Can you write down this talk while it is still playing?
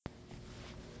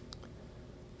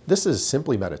This is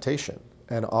Simply Meditation,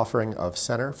 an offering of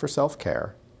Center for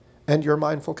Self-Care, and your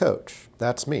mindful coach.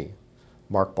 That's me,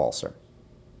 Mark Balser.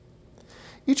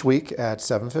 Each week at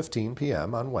 7:15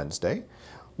 p.m. on Wednesday,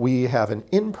 we have an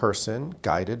in-person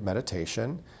guided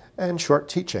meditation and short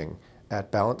teaching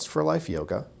at Balance for Life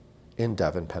Yoga in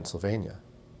Devon, Pennsylvania.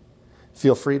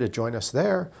 Feel free to join us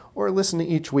there or listen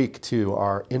each week to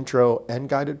our intro and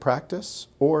guided practice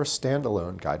or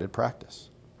standalone guided practice.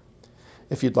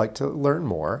 If you'd like to learn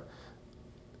more,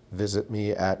 visit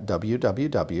me at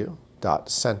www.center,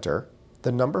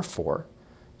 the number 4,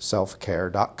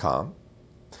 selfcare.com,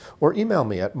 or email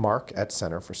me at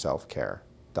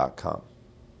mark@centerforselfcare.com.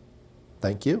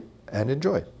 Thank you and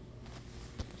enjoy.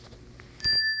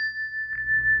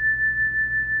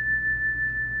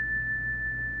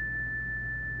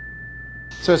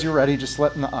 So as you're ready, just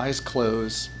letting the eyes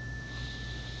close,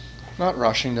 not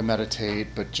rushing to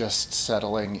meditate, but just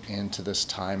settling into this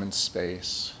time and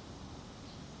space.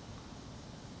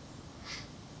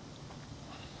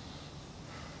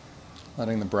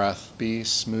 Letting the breath be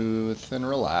smooth and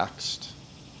relaxed.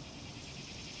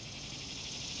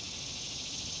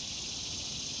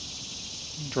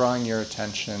 Drawing your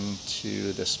attention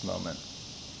to this moment.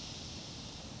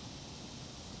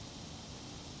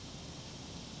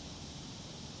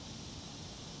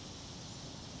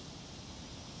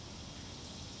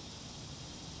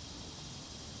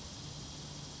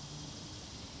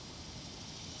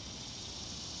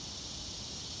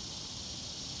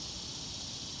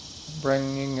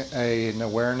 Bringing an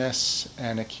awareness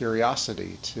and a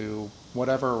curiosity to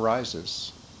whatever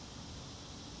arises.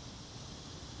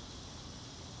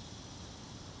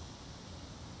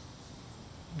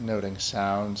 Noting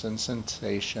sounds and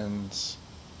sensations.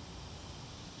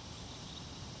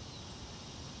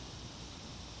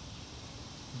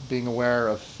 Being aware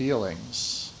of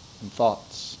feelings and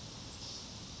thoughts.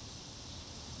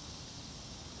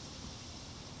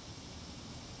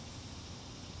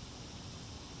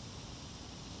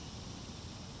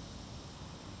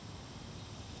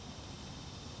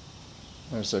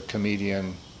 There's a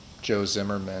comedian, Joe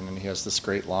Zimmerman, and he has this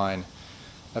great line,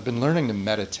 "I've been learning to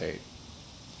meditate.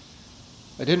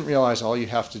 I didn't realize all you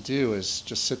have to do is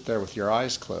just sit there with your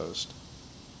eyes closed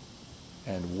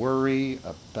and worry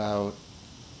about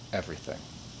everything."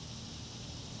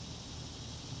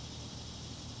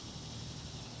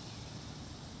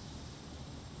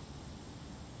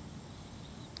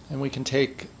 And we can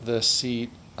take the seat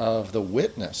of the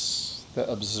witness, the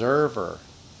observer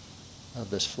of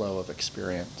this flow of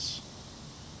experience,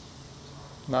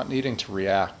 not needing to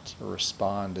react or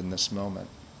respond in this moment,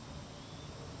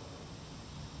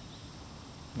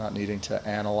 not needing to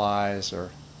analyze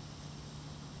or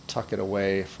tuck it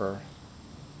away for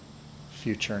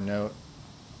future note.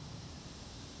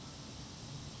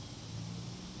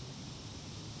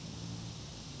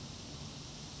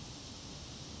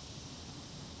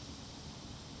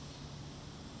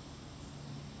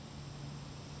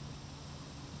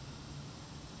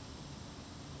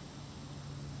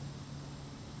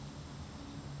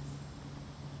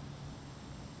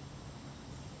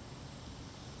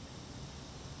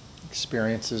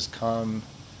 Experiences come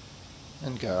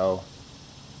and go,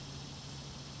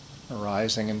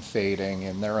 arising and fading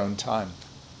in their own time.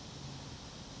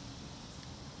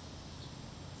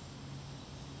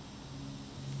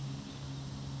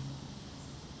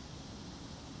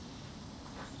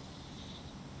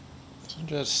 So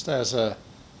just as a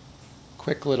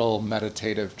quick little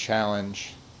meditative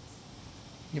challenge,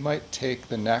 you might take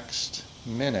the next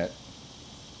minute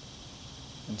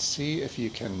and see if you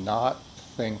can not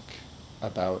think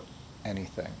about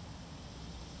anything.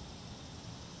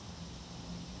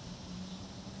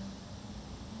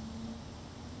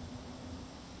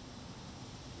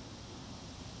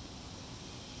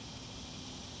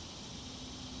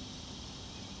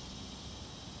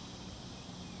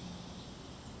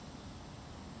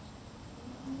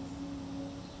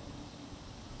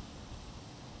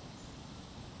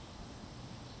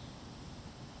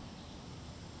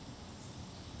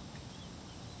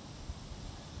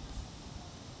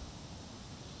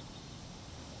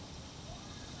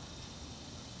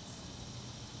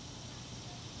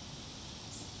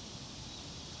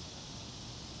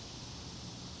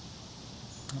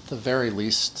 At the very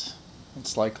least,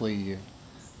 it's likely you're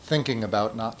thinking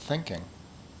about not thinking.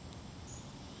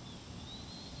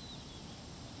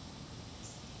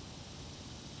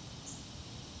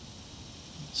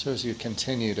 So as you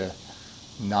continue to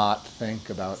not think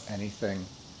about anything,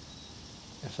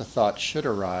 if a thought should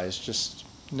arise, just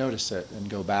notice it and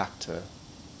go back to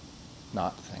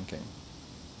not thinking.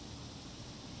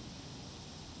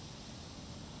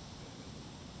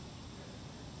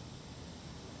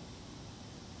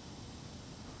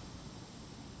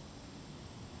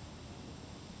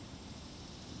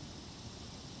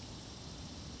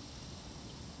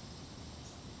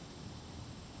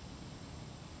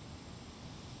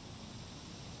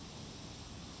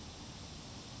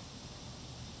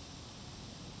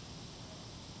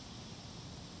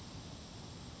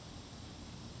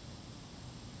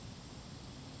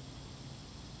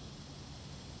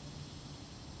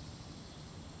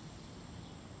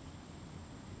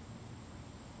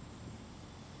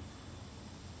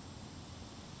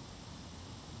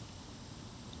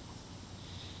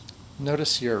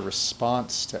 Notice your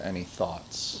response to any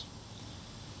thoughts.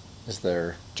 Is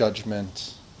there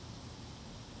judgment?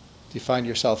 Do you find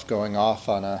yourself going off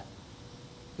on a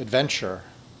adventure,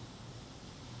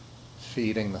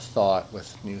 feeding the thought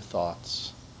with new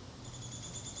thoughts?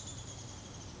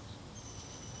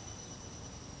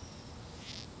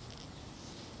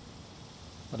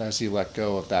 But as you let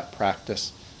go of that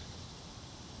practice,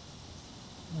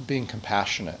 being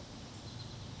compassionate,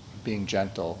 being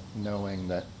gentle, knowing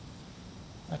that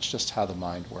that's just how the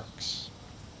mind works.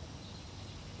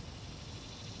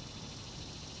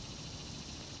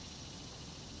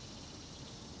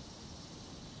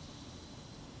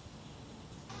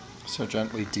 So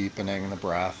gently deepening the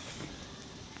breath,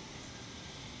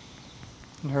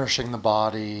 nourishing the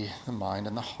body, the mind,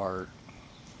 and the heart.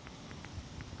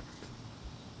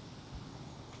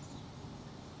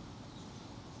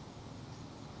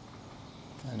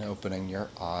 And opening your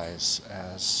eyes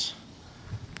as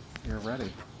you're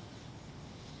ready.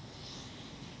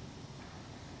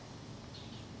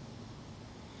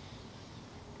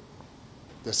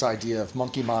 This idea of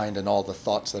monkey mind and all the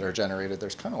thoughts that are generated,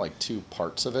 there's kind of like two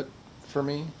parts of it for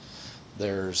me.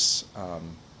 There's,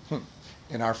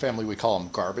 in our family, we call them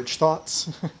garbage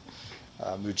thoughts.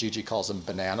 Mujiji calls them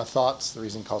banana thoughts. The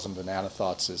reason he calls them banana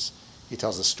thoughts is he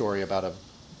tells a story about a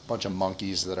bunch of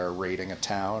monkeys that are raiding a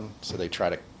town, so they try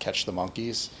to catch the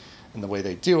monkeys. And the way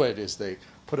they do it is they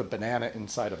put a banana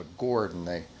inside of a gourd and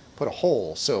they put a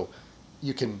hole. So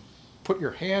you can put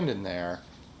your hand in there,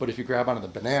 but if you grab onto the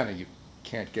banana, you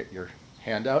can't get your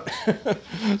hand out.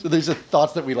 So these are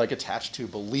thoughts that we like attach to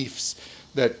beliefs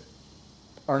that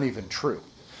aren't even true.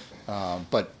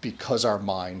 But because our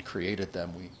mind created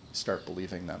them, we start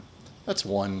believing them. That's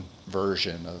one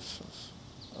version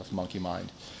of monkey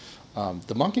mind.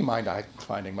 The monkey mind I'm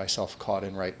finding myself caught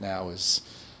in right now is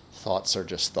thoughts are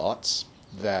just thoughts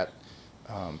that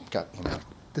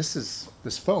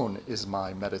this phone is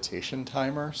my meditation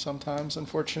timer sometimes,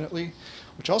 unfortunately,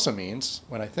 which also means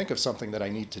when I think of something that I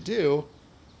need to do,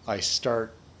 I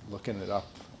start looking it up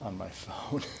on my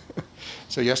phone.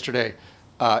 So yesterday,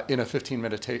 in a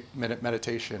 15-minute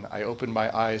meditation, I opened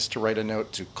my eyes to write a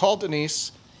note to call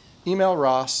Denise, email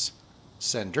Ross,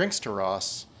 send drinks to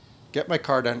Ross, get my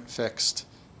car dent fixed,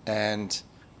 and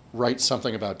write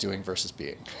something about doing versus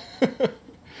being.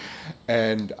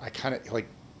 And I kind of like,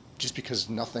 just because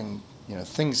nothing,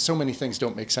 so many things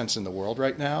don't make sense in the world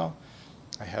right now,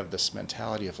 I have this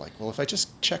mentality of like, well, if I just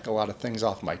check a lot of things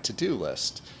off my to-do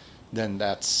list, then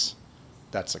that's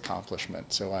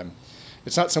accomplishment. So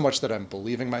it's not so much that I'm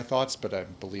believing my thoughts, but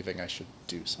I'm believing I should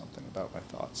do something about my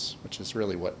thoughts, which is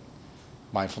really what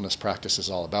mindfulness practice is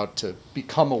all about, to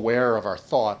become aware of our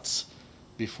thoughts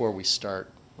before we start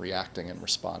reacting and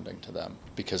responding to them.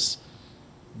 Because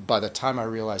by the time I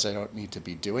realize I don't need to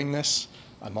be doing this,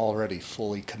 I'm already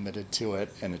fully committed to it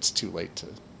and it's too late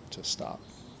to stop.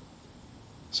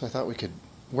 So I thought we could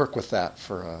work with that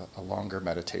for a longer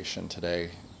meditation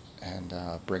today and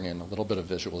bring in a little bit of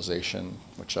visualization,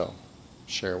 which I'll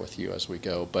share with you as we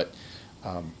go. But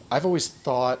I've always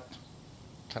thought,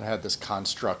 kind of had this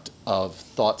construct of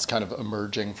thoughts kind of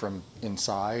emerging from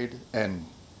inside, and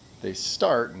they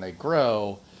start and they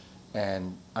grow,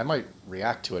 and I might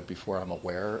react to it before I'm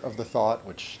aware of the thought,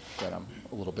 which then I'm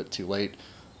a little bit too late.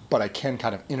 But I can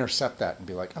kind of intercept that and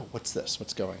be like, oh, what's this?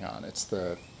 What's going on? It's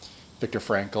the Viktor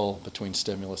Frankl, between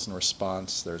stimulus and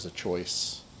response, there's a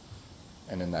choice,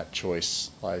 and in that choice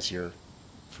lies your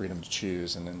freedom to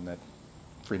choose, and in that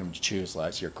freedom to choose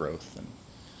lies your growth, and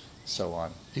so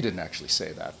on. He didn't actually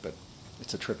say that, but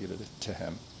it's attributed to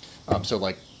him. So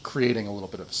like creating a little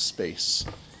bit of space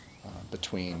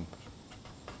between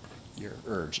your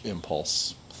urge,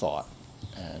 impulse, thought,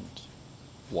 and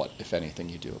what, if anything,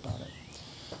 you do about it.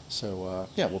 So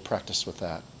we'll practice with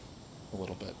that a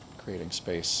little bit, creating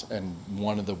space. And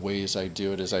one of the ways I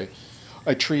do it is I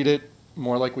treat it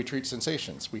more like we treat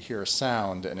sensations. We hear a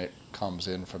sound and it comes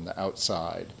in from the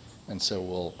outside. And so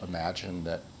we'll imagine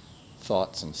that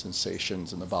thoughts and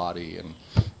sensations in the body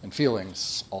and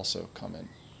feelings also come in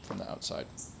from the outside.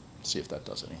 See if that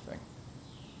does anything.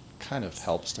 Kind of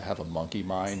helps to have a monkey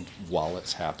mind while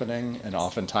it's happening. And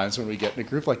oftentimes when we get in a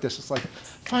group like this, it's like,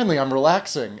 finally, I'm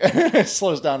relaxing. It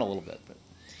slows down a little bit, but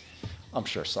I'm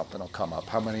sure something will come up.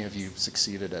 How many of you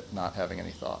succeeded at not having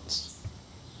any thoughts?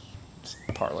 It's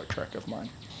a parlor trick of mine.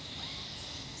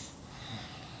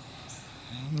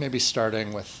 Maybe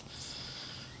starting with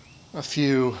a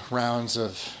few rounds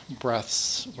of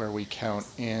breaths where we count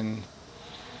in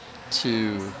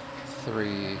 2,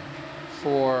 3,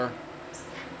 4.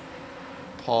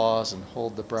 Pause and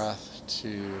hold the breath.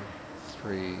 2,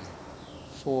 3,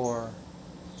 4.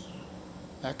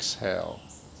 Exhale.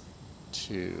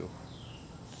 2,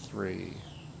 3,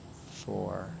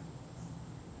 4,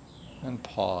 and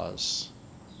pause.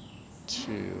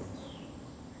 2,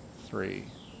 3,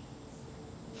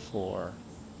 4.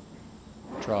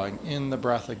 Drawing in the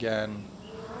breath again,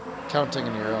 counting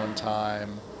in your own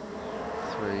time.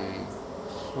 3,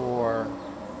 4.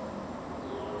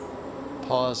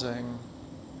 Pausing.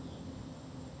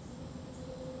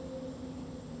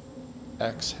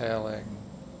 Exhaling.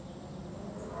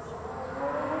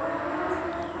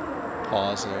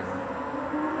 Pausing.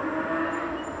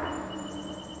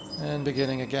 And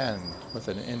beginning again with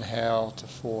an inhale to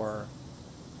 4.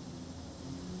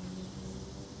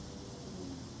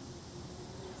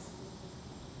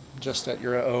 Just at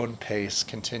your own pace,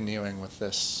 continuing with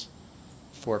this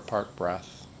 4-part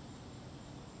breath.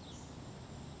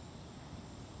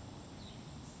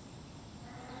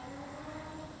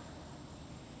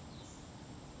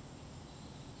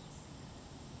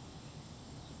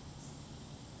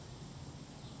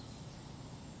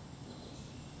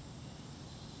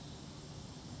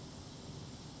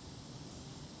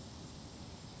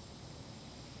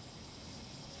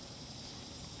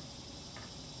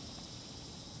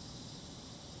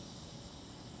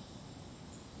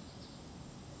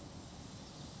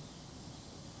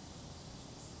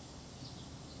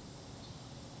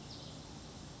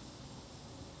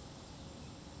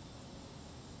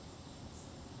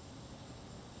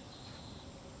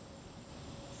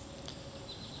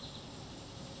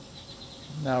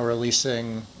 Now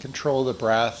releasing control of the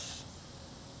breath,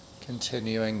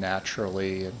 continuing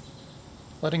naturally, and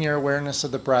letting your awareness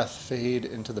of the breath fade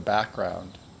into the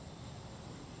background.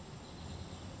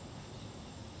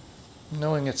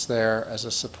 Knowing it's there as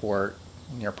a support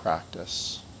in your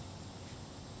practice.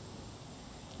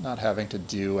 Not having to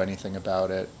do anything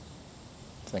about it,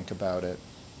 think about it,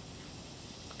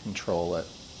 control it.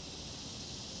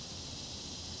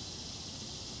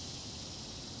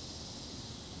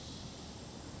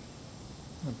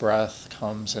 The breath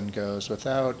comes and goes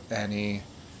without any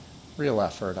real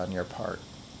effort on your part.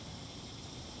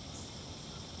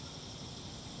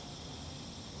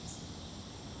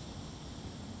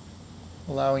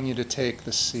 Allowing you to take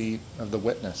the seat of the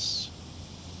witness.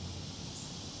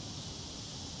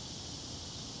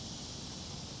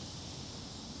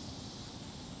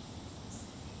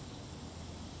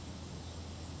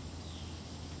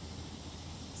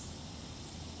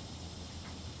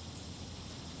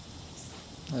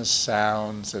 As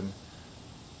sounds and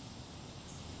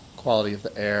quality of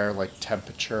the air, like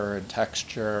temperature and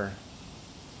texture,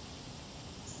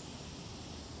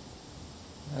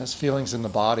 as feelings in the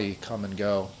body come and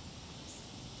go,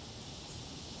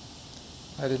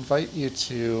 I'd invite you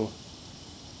to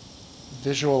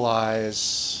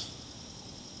visualize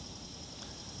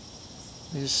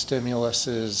these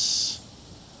stimuluses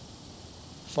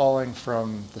falling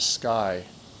from the sky,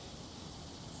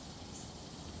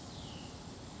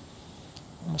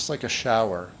 almost like a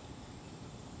shower.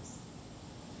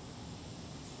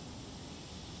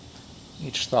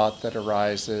 Each thought that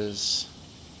arises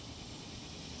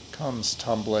comes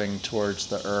tumbling towards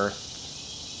the earth,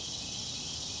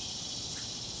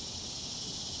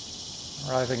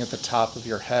 arriving at the top of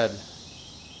your head.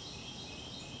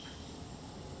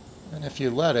 And if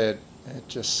you let it, it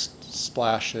just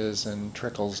splashes and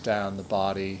trickles down the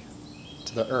body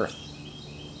to the earth.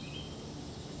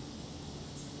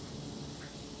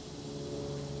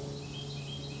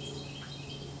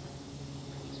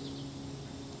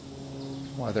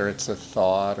 Whether it's a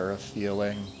thought or a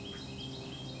feeling,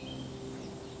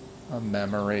 a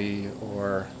memory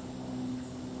or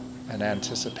an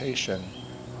anticipation.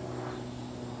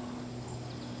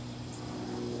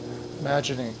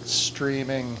 Imagining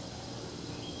streaming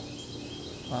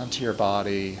onto your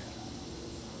body,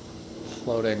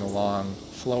 flowing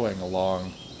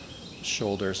along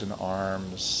shoulders and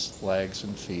arms, legs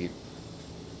and feet,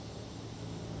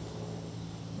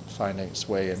 finding its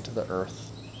way into the earth.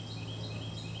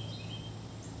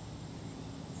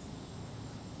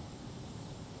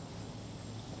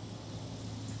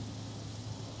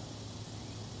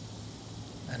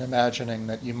 And imagining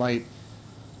that you might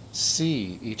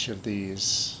see each of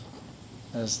these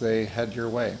as they head your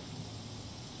way.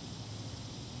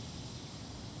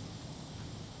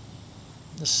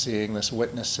 This seeing, this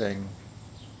witnessing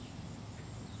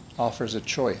offers a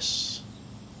choice.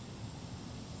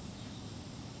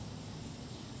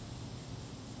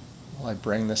 Will I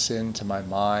bring this into my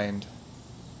mind,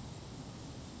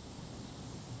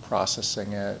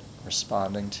 processing it,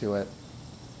 responding to it?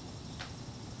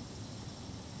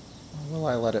 Or will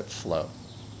I let it flow?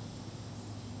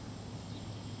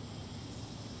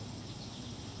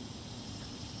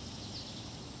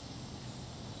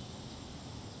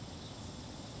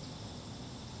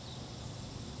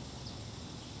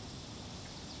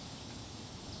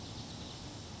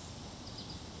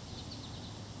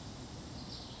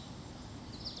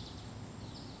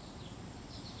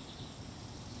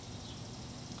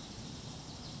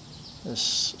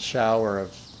 This shower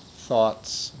of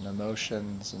thoughts and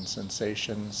emotions and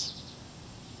sensations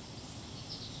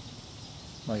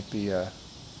might be a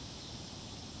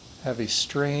heavy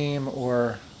stream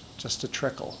or just a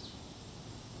trickle.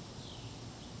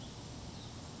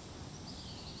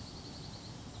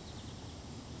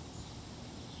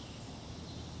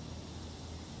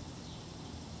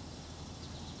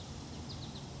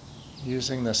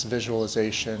 Using this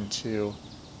visualization to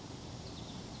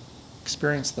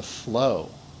experience the flow,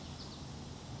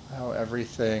 how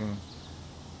everything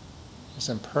is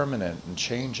impermanent and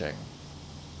changing.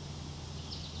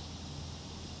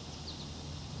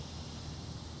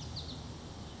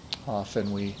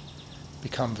 Often we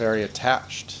become very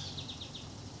attached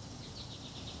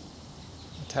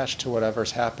to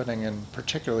whatever's happening, and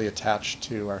particularly attached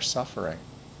to our suffering.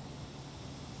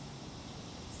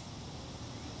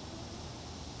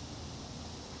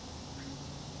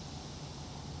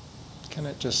 Can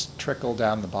it just trickle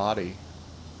down the body,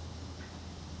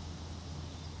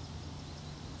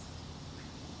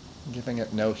 giving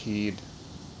it no heed,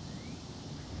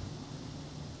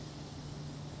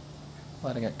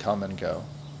 letting it come and go?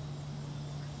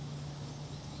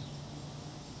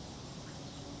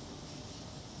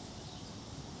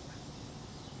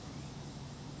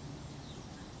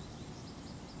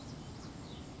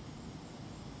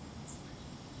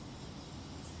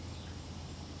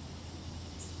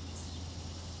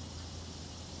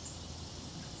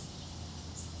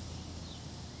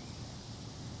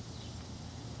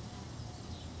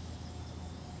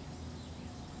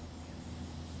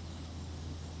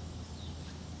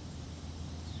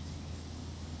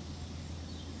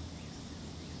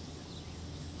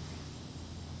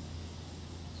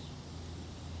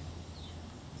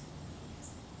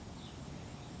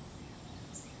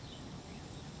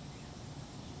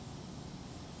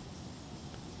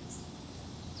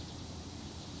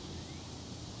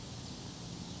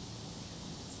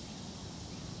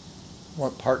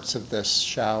 What parts of this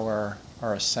shower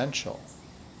are essential,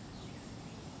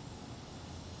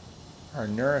 are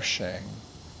nourishing,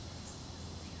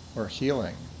 or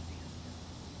healing?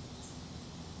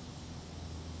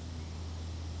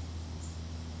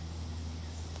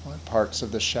 What parts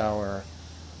of the shower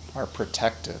are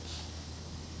protective?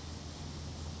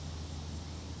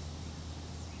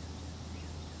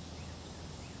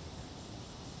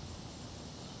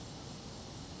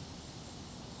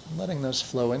 Letting those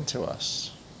flow into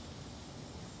us.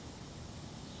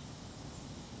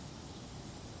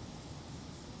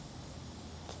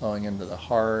 Flowing into the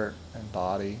heart and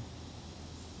body.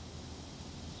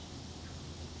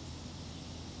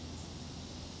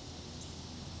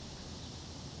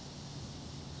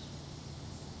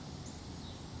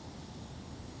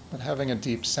 But having a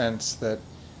deep sense that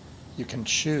you can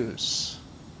choose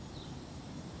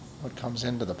what comes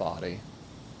into the body,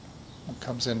 what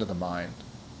comes into the mind.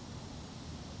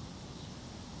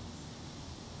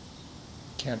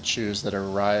 You can't choose that it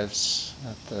arrives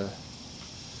at the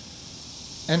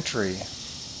entry,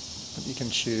 but you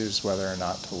can choose whether or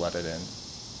not to let it in.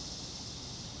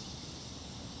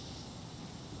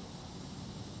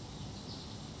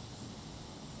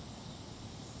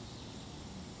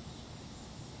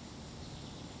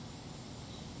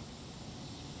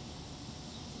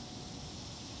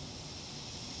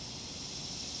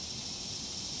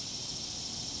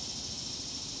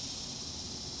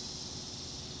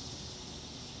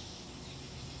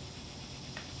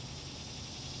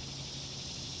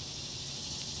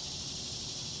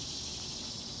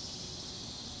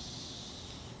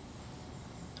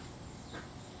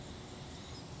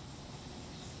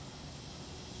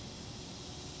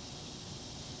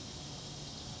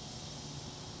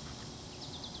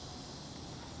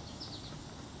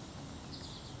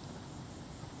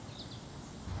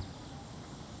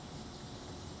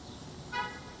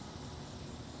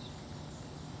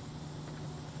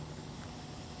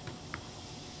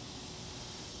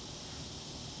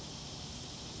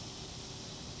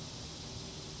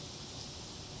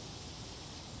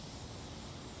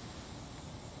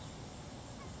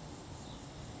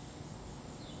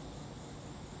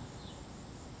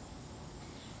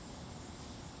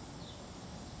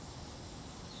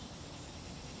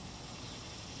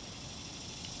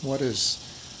 What is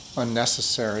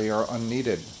unnecessary or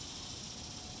unneeded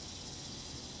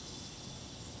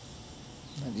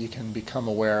that you can become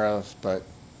aware of but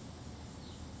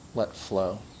let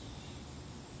flow?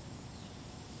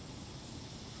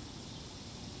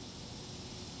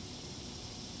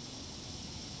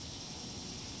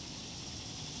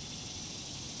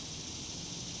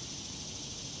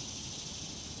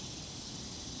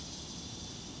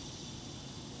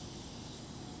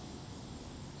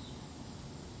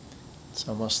 It's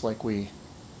almost like we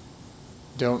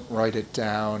don't write it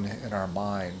down in our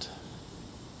mind,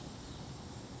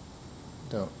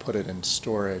 don't put it in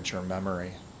storage or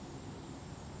memory.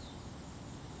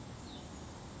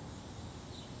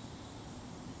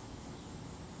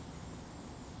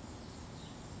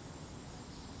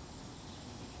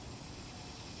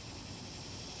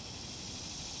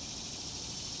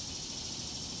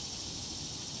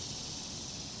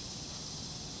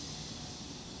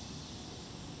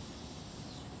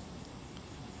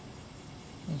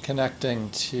 And connecting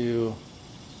to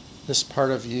this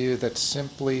part of you that's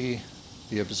simply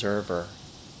the observer,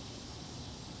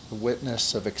 the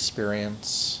witness of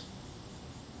experience,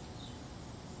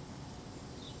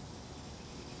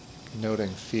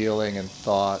 noting feeling and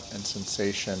thought and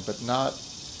sensation, but not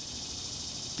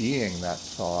being that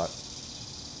thought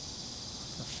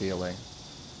or feeling.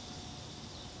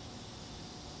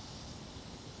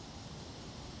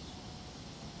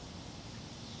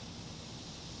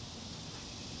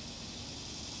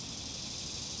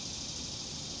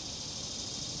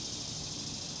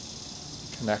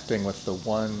 Connecting with the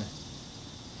one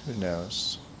who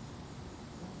knows.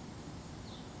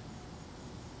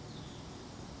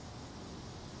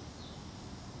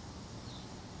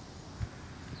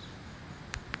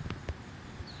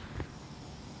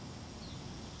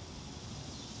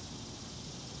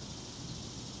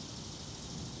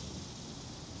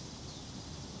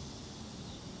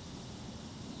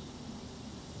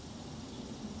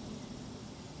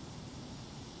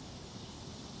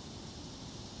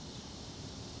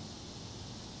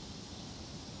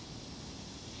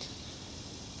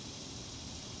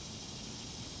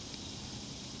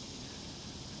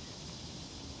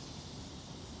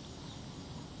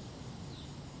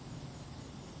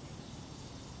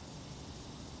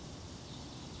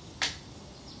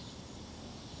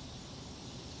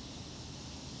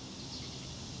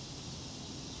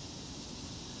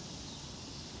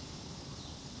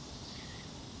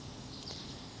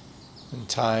 In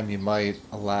time, you might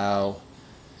allow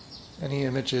any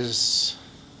images,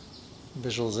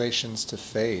 visualizations to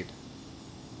fade.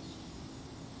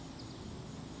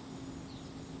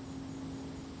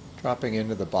 Dropping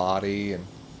into the body and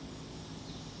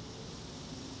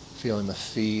feeling the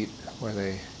feet where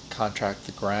they contract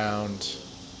the ground.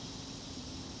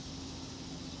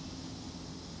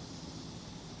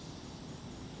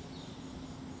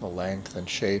 The length and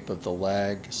shape of the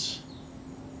legs.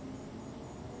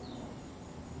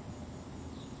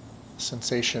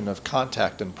 Sensation of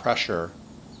contact and pressure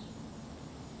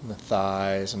in the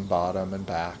thighs and bottom and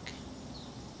back.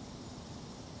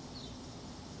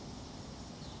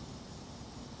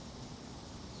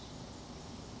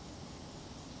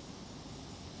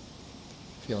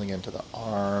 Feeling into the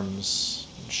arms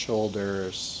and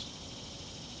shoulders,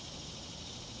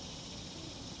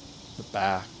 the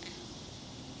back.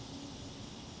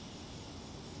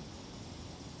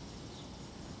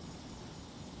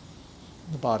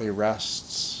 The body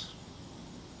rests.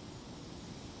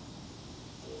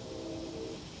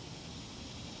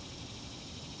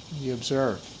 You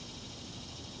observe.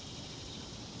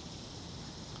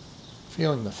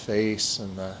 Feeling the face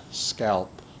and the scalp,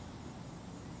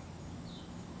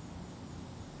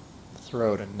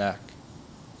 throat and neck.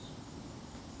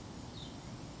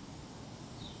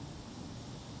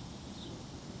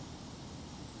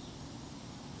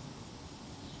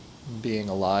 And being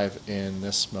alive in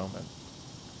this moment.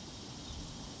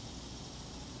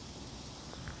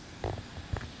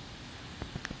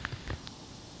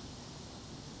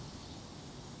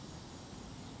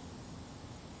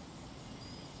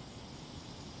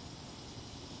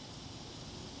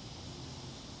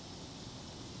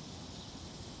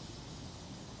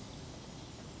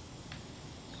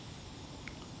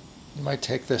 You might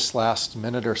take this last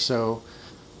minute or so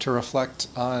to reflect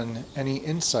on any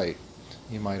insight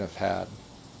you might have had,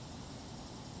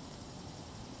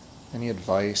 any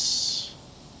advice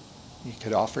you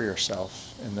could offer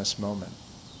yourself in this moment.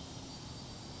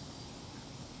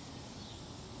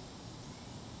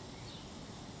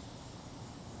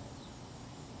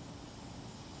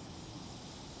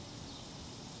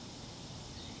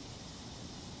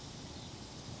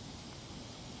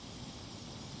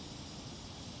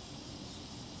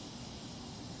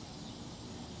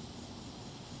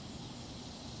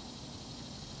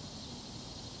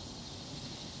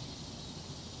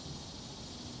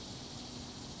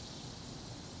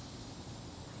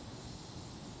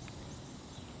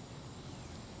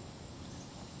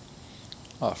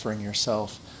 Offering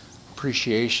yourself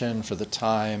appreciation for the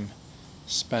time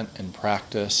spent in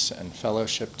practice and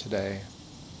fellowship today.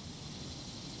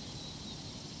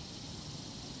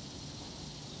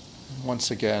 And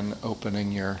once again,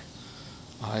 opening your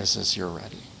Eyes as you're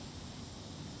ready.